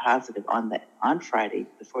positive on Friday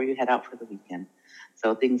before you head out for the weekend.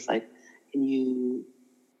 So things like, can you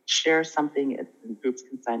share something, and groups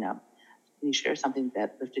can sign up, can you share something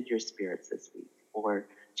that lifted your spirits this week? Or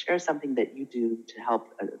share something that you do to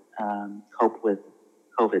help cope with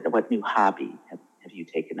COVID. What new hobby have you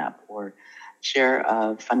taken up? Or share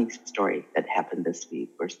a funny story that happened this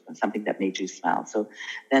week, or something that made you smile. So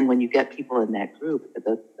then when you get people in that group,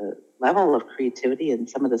 the level of creativity and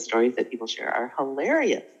some of the stories that people share are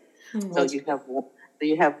hilarious. Mm-hmm. So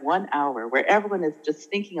you have 1 hour where everyone is just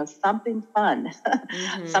thinking of something fun,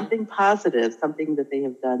 mm-hmm. something positive, something that they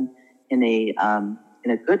have done in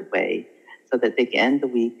a good way, so that they can end the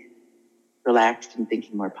week relaxed and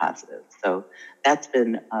thinking more positive. So that's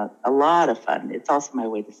been a lot of fun. It's also my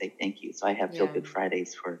way to say thank you. So I have Feel Good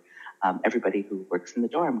Fridays for everybody who works in the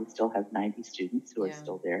dorm. We still have 90 students who are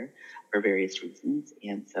still there for various reasons.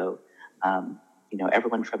 And so,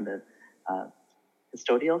 everyone from the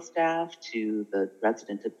custodial staff to the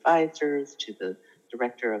resident advisors to the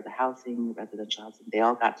director of the residential housing, they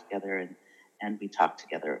all got together and we talked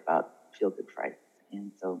together about Feel Good Fridays.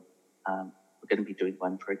 And so we're going to be doing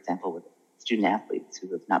one, for example, with student athletes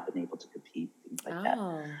who have not been able to compete, things like that.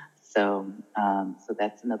 So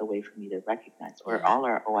that's another way for me to recognize. Or all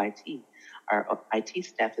our OIT, our IT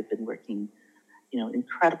staff have been working,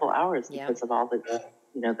 incredible hours because of all the,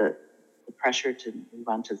 the pressure to move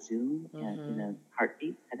on to Zoom and in a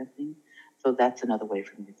heartbeat kind of thing. So that's another way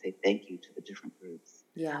for me to say thank you to the different groups.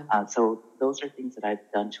 So those are things that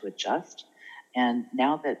I've done to adjust. And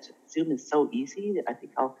now that Zoom is so easy, I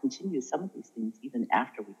think I'll continue some of these things even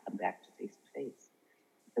after we come back to face-to-face.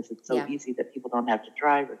 Because it's so easy that people don't have to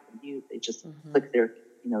drive or commute. They just click their,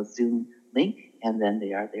 Zoom link, and then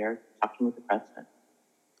they are there talking with the president.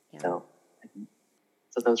 So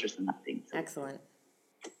those are some things. Excellent.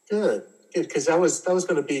 Good. Because that was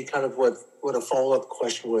going to be kind of what a follow-up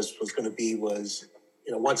question was going to be was,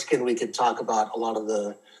 once again, we could talk about a lot of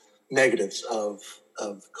the negatives of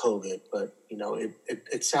COVID, but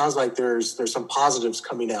it sounds like there's some positives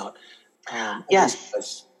coming out. Yes.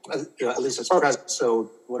 At least it's present. So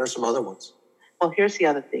what are some other ones? Well, here's the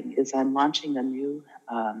other thing: is I'm launching a new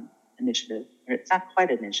initiative. Or it's not quite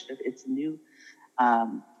an initiative; it's a new. My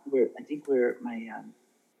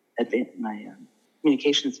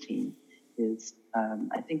communications team is.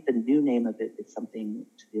 I think the new name of it is something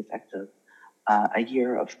to the effect of a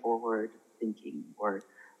year of forward thinking, or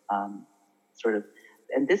sort of.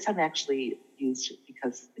 And this I'm actually used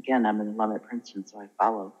because, again, I'm an alum at Princeton, so I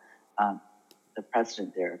follow the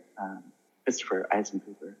president there, Christopher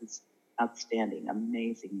Eisengruber, who's outstanding,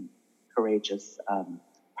 amazing, courageous,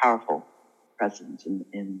 powerful president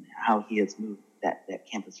in how he has moved that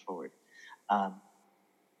campus forward.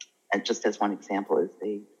 And just as one example is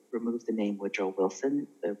they removed the name Woodrow Wilson,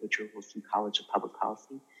 the Woodrow Wilson College of Public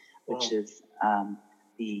Policy, which is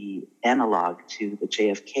the analog to the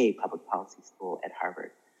JFK Public Policy School at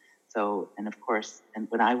Harvard. So, and of course, and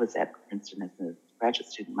when I was at Princeton as a graduate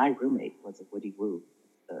student, my roommate was a Woody Woo,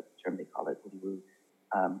 the term they call it, Woody Woo,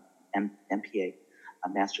 MPA, a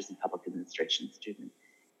Master's in Public Administration student.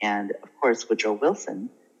 And of course, Woodrow Wilson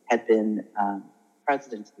had been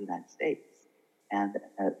president of the United States, and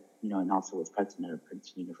and also was president of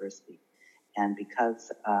Princeton University. And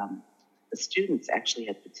because the students actually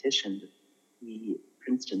had petitioned the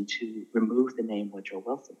Princeton to remove the name Woodrow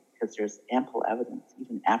Wilson, because there's ample evidence,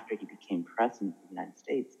 even after he became president of the United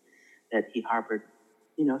States, that he harbored,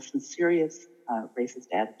 some serious racist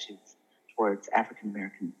attitudes towards African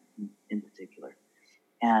Americans in particular.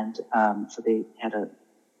 And so they had a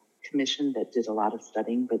commission that did a lot of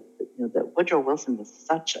studying, but that Woodrow Wilson was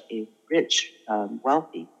such a rich,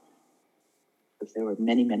 wealthy, because there were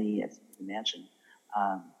many, many, as you can imagine,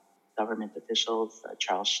 government officials.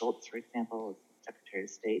 Charles Schultz, for example, was Secretary of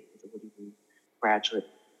State, was a Woody Woo graduate.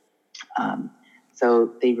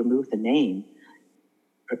 So they removed the name,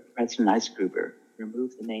 President Eisengruber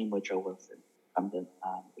removed the name Woodrow Wilson from the,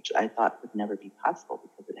 which I thought would never be possible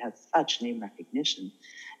because it has such name recognition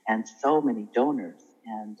and so many donors.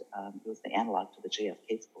 And it was the analog to the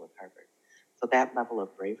JFK School at Harvard. So that level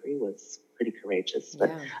of bravery was pretty courageous.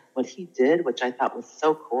 But what he did, which I thought was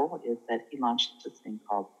so cool, is that he launched this thing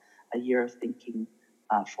called A Year of Thinking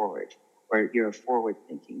Forward, or A Year of Forward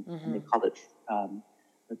Thinking. And they called it,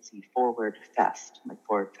 Forward Fest, like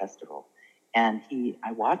Forward Festival. And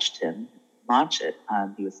I watched him launch it.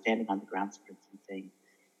 He was standing on the grounds of Princeton saying,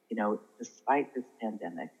 despite this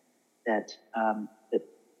pandemic, that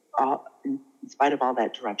in spite of all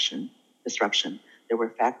that disruption, there were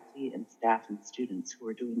faculty and staff and students who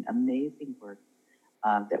were doing amazing work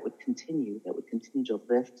that would continue to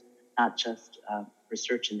lift not just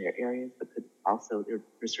research in their areas, but could also, there are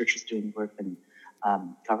researchers doing work in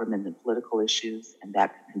government and political issues, and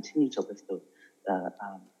that could continue to lift the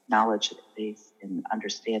knowledge base and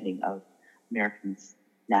understanding of Americans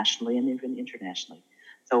nationally and even internationally.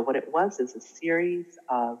 So what it was is a series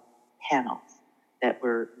of panels that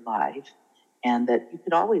were live, and that you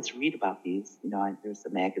could always read about these. There's a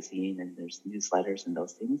magazine and there's newsletters and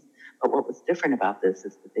those things. But what was different about this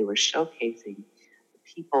is that they were showcasing the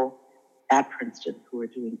people at Princeton who were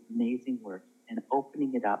doing amazing work and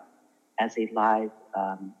opening it up as a live,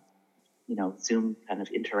 Zoom kind of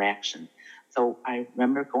interaction. So I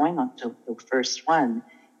remember going on to the first one,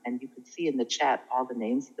 and you could see in the chat all the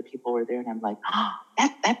names of the people were there, and I'm like,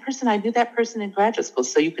 that person, I knew that person in graduate school.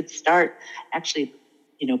 So you could start actually,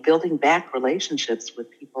 building back relationships with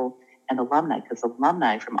people and alumni, because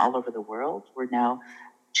alumni from all over the world were now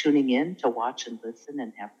tuning in to watch and listen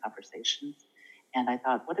and have conversations. And I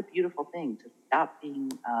thought, what a beautiful thing to stop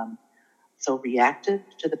being so reactive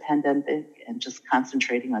to the pandemic and just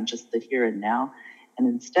concentrating on just the here and now, and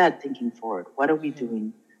instead thinking forward. What are we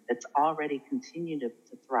doing that's already continued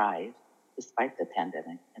to thrive despite the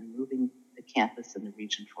pandemic and moving the campus and the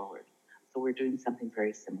region forward? So we're doing something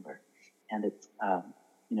very similar, and it's I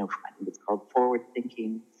think it's called Forward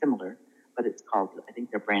Thinking Similar, but it's called, I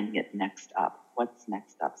think they're branding it Next Up. What's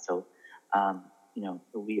next up? So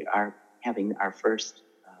we are having our first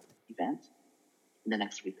event in the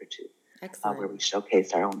next week or two. Excellent. Where we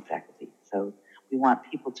showcase our own faculty. So we want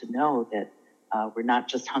people to know that we're not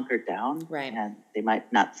just hunkered down, right, and they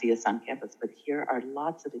might not see us on campus, but here are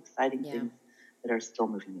lots of exciting things that are still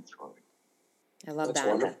moving us forward. I love That's that.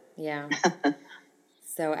 wonderful. Yeah.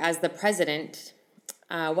 So as the president,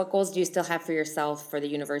 what goals do you still have for yourself, for the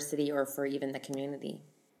university, or for even the community?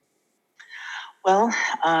 Well,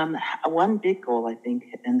 one big goal, I think,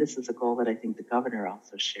 and this is a goal that I think the governor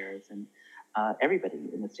also shares, and everybody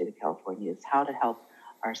in the state of California, is how to help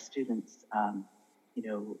our students,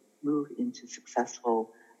 move into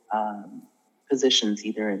successful positions,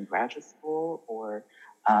 either in graduate school or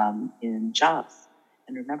in jobs.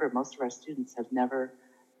 And remember, most of our students have never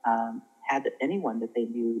had anyone that they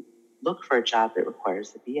knew look for a job that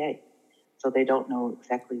requires a BA. So they don't know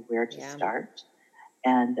exactly where to start.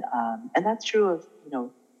 And that's true of,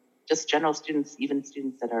 just general students, even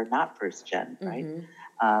students that are not first gen, right?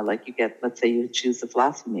 Like you get, let's say you choose a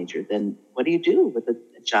philosophy major, then what do you do with a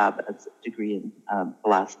job as a degree in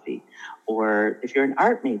philosophy? Or if you're an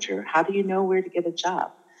art major, how do you know where to get a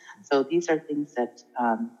job? So these are things that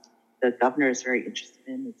the governor is very interested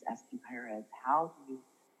in, is asking higher ed, how do you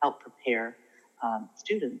help prepare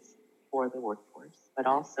students for the workforce? But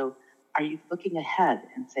also, are you looking ahead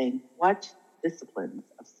and saying what disciplines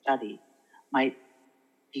of study might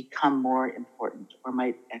become more important or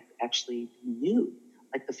might actually be new?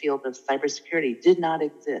 Like the field of cybersecurity did not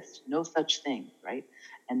exist, no such thing, right?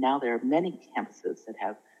 And now there are many campuses that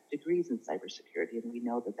have degrees in cybersecurity, and we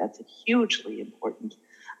know that that's a hugely important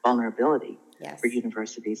vulnerability for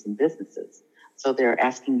universities and businesses. So they're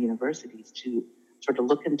asking universities to sort of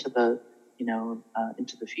look into the,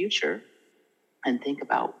 into the future and think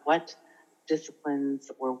about what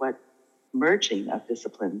disciplines or what merging of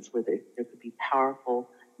disciplines where there could be powerful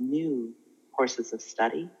new courses of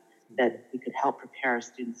study that we could help prepare our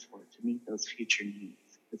students for to meet those future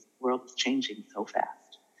needs, because the world is changing so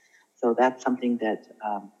fast. So that's something that,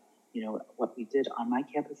 what we did on my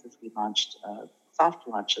campus is we launched a soft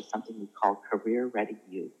launch of something we call Career Ready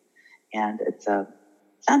U. And it's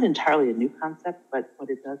not entirely a new concept, but what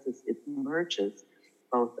it does is it merges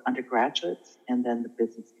both undergraduates and then the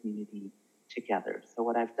business community together. So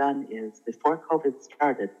what I've done is, before COVID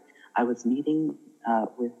started, I was meeting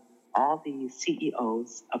with all the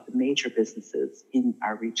CEOs of the major businesses in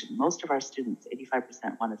our region. Most of our students,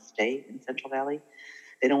 85%, want to stay in Central Valley.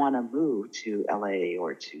 They don't want to move to LA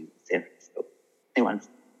or to San Francisco. They want to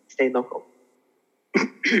stay local.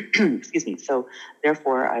 Excuse me. So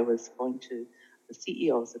therefore, I was going to the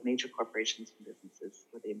CEOs of major corporations and businesses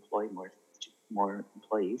where they employ more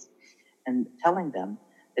employees, and telling them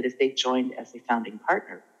that if they joined as a founding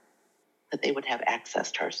partner, that they would have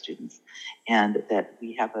access to our students, and that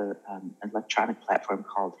we have an electronic platform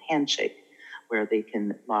called Handshake, where they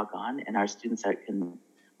can log on, and our students can,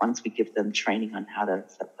 once we give them training on how to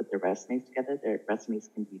put their resumes together, their resumes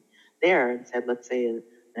can be there. And said, let's say an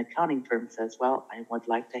accounting firm says, well, I would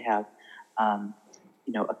like to have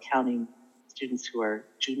accounting students who are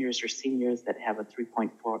juniors or seniors that have a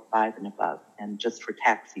 3.45 and above, and just for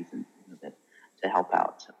tax season, to help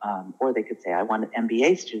out. Or they could say, I want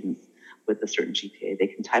MBA students with a certain GPA. They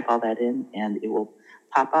can type all that in, and it will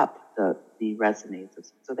pop up the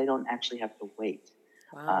resumes, so they don't actually have to wait.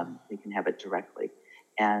 Wow. They can have it directly,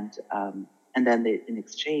 and then in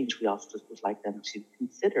exchange, we also would like them to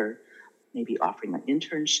consider maybe offering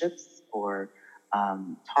internships or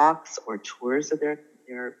talks or tours of their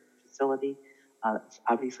facility.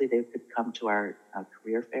 Obviously, they could come to our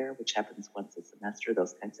career fair, which happens once a semester,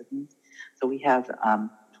 those kinds of things. So we have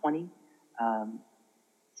 20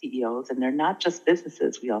 CEOs, and they're not just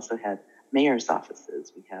businesses. We also have mayor's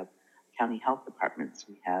offices. We have county health departments.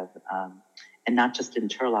 We have, and not just in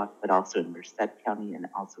Turlock, but also in Merced County and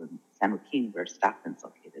also in San Joaquin, where Stockton's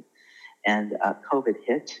located. And COVID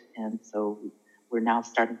hit, and so we're now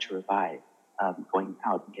starting to revive, going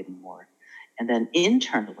out and getting more. And then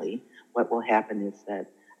internally, what will happen is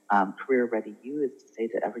that Career Ready U is to say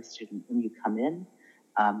to every student, when you come in,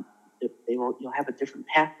 you'll have a different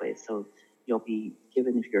pathway. So you'll be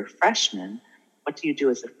given, if you're a freshman, what do you do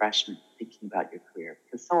as a freshman thinking about your career?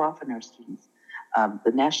 Because so often our students,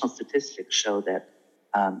 the national statistics show that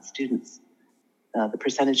students, the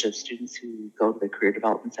percentage of students who go to the Career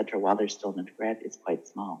Development Center while they're still in undergrad is quite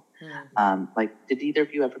small. Mm-hmm. Did either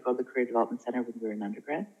of you ever go to the Career Development Center when you were in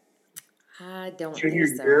undergrad? I don't junior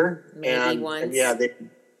think so. year, Maybe once. And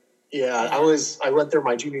I went there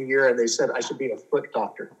my junior year, and they said I should be a foot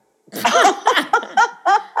doctor.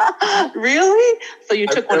 Really? So you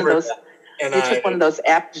took one of those. And you took one of those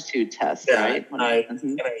aptitude tests, right? And I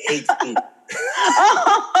hate feet.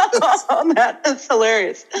 That's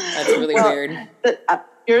hilarious. That's really weird.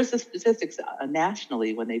 Here's the statistics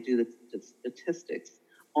nationally. When they do the statistics,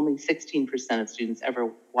 only 16% of students ever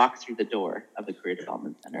walk through the door of the Career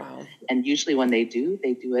Development Center. Wow. And usually when they do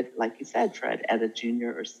it, like you said, Fred, at a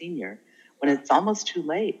junior or senior, when it's almost too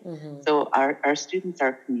late. Mm-hmm. So our students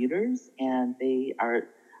are commuters, and they are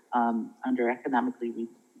under economically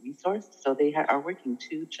resourced. So they are working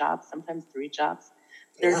 2 jobs, sometimes 3 jobs.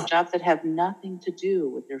 There's jobs that have nothing to do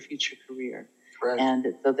with their future career. Correct.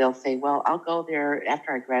 And so they'll say, well, I'll go there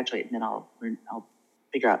after I graduate, and then I'll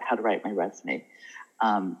figure out how to write my resume.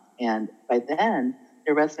 And by then,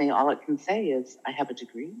 their resume, all it can say is, I have a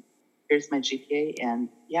degree, here's my GPA, and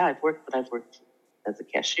I've worked as a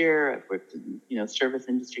cashier, I've worked in, service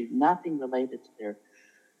industry, nothing related to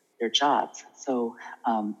their jobs. So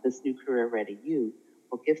this new Career Ready U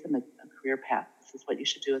will give them a career path. This is what you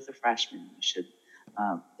should do as a freshman. You should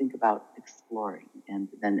think about exploring. And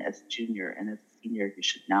then as junior and as senior, you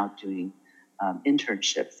should now doing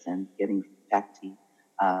internships and getting faculty,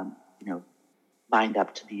 lined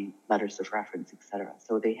up to be letters of reference, et cetera.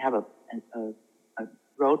 So they have a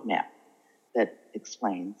roadmap that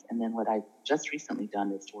explains. And then what I've just recently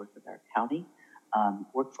done is to work with our county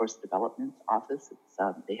workforce development office.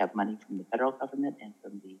 They have money from the federal government and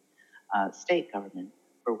from the state government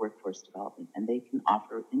for workforce development. And they can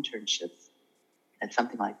offer internships at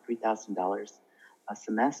something like $3,000 a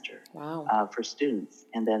semester. Wow. For students.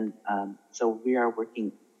 And then, so we are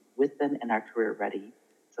working with them in our Career Ready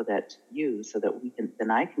so that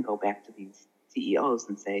I can go back to these CEOs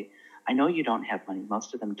and say, I know you don't have money.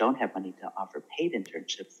 Most of them don't have money to offer paid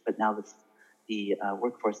internships, but now the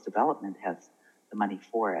workforce development has the money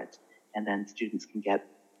for it. And then students can get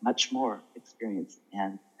much more experience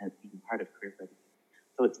and being part of Career Ready.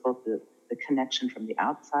 So it's both the connection from the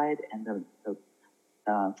outside and the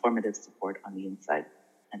formative support on the inside.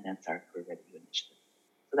 And that's our Career Ready initiative.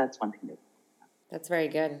 So that's one thing. That's very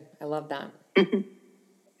good. I love that.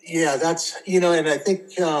 Yeah, that's, and I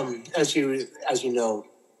think as you know,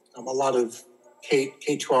 a lot of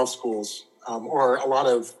K-12 schools or a lot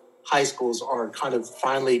of high schools are kind of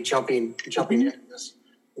finally jumping into this,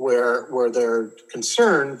 where they're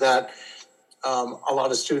concerned that a lot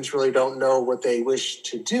of students really don't know what they wish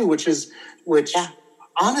to do, which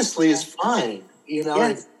honestly is fine.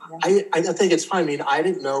 Yes. I think it's fine. I mean, I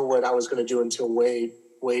didn't know what I was going to do until way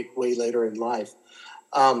later in life.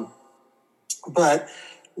 But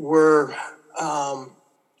we're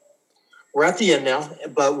at the end now.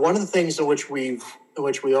 But one of the things in which we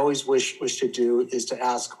always wish to do is to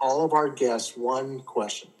ask all of our guests one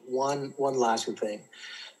question, one lasting thing.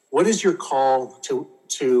 What is your call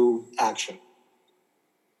to action?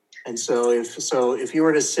 And so if you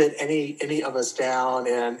were to sit any of us down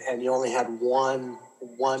and you only had one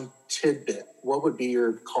tidbit, what would be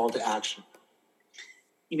your call to action?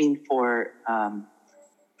 You mean for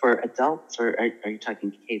adults, or are you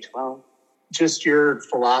talking K-12? Just your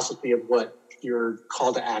philosophy of what your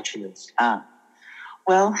call to action is.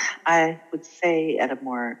 Well, I would say at a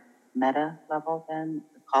more meta level, then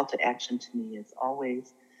the call to action to me is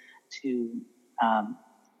always to um,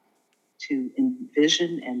 to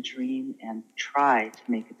envision and dream and try to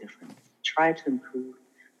make a difference, try to improve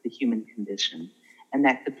the human condition. And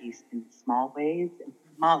that could be in small ways, in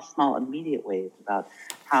small immediate ways about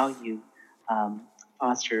how you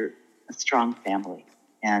foster a strong family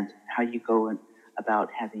and how you go about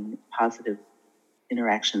having positive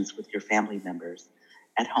interactions with your family members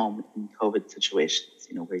at home in COVID situations,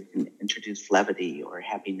 where you can introduce levity or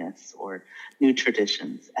happiness or new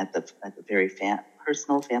traditions at the very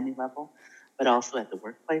personal family level, but also at the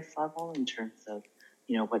workplace level in terms of,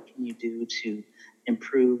 what can you do to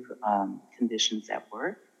improve conditions at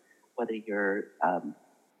work, whether you're,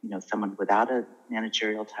 someone without a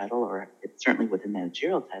managerial title, or it's certainly with a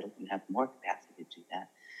managerial title, you have more capacity to do that.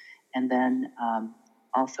 And then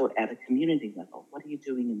also at a community level, what are you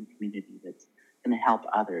doing in the community that's going to help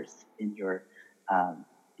others in your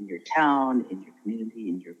town, in your community,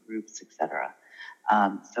 in your groups, etc.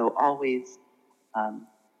 So always, and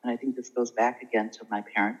I think this goes back again to my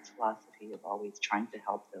parents' philosophy of always trying to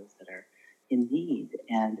help those that are in need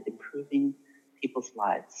and improving people's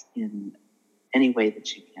lives in any way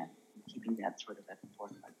that you can, keeping that sort of at the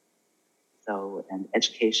forefront. So, and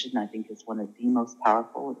education, I think, is one of the most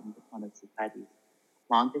powerful and one of society's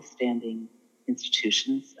longest standing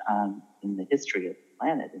institutions in the history of the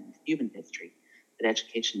planet, in human history, that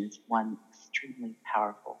education is one extremely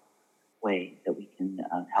powerful way that we can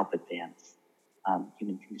help advance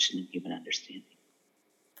human condition and human understanding.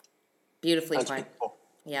 Beautifully That's put. beautiful.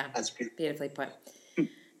 Yeah, That's beautiful. Beautifully put.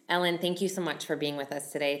 Ellen, thank you so much for being with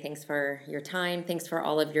us today. Thanks for your time. Thanks for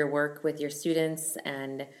all of your work with your students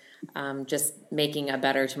and just making a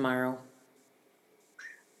better tomorrow.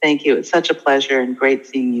 Thank you. It's such a pleasure and great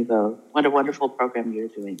seeing you both. What a wonderful program you're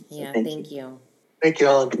doing. So Yeah, thank you. Thank you,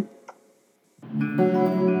 Ellen.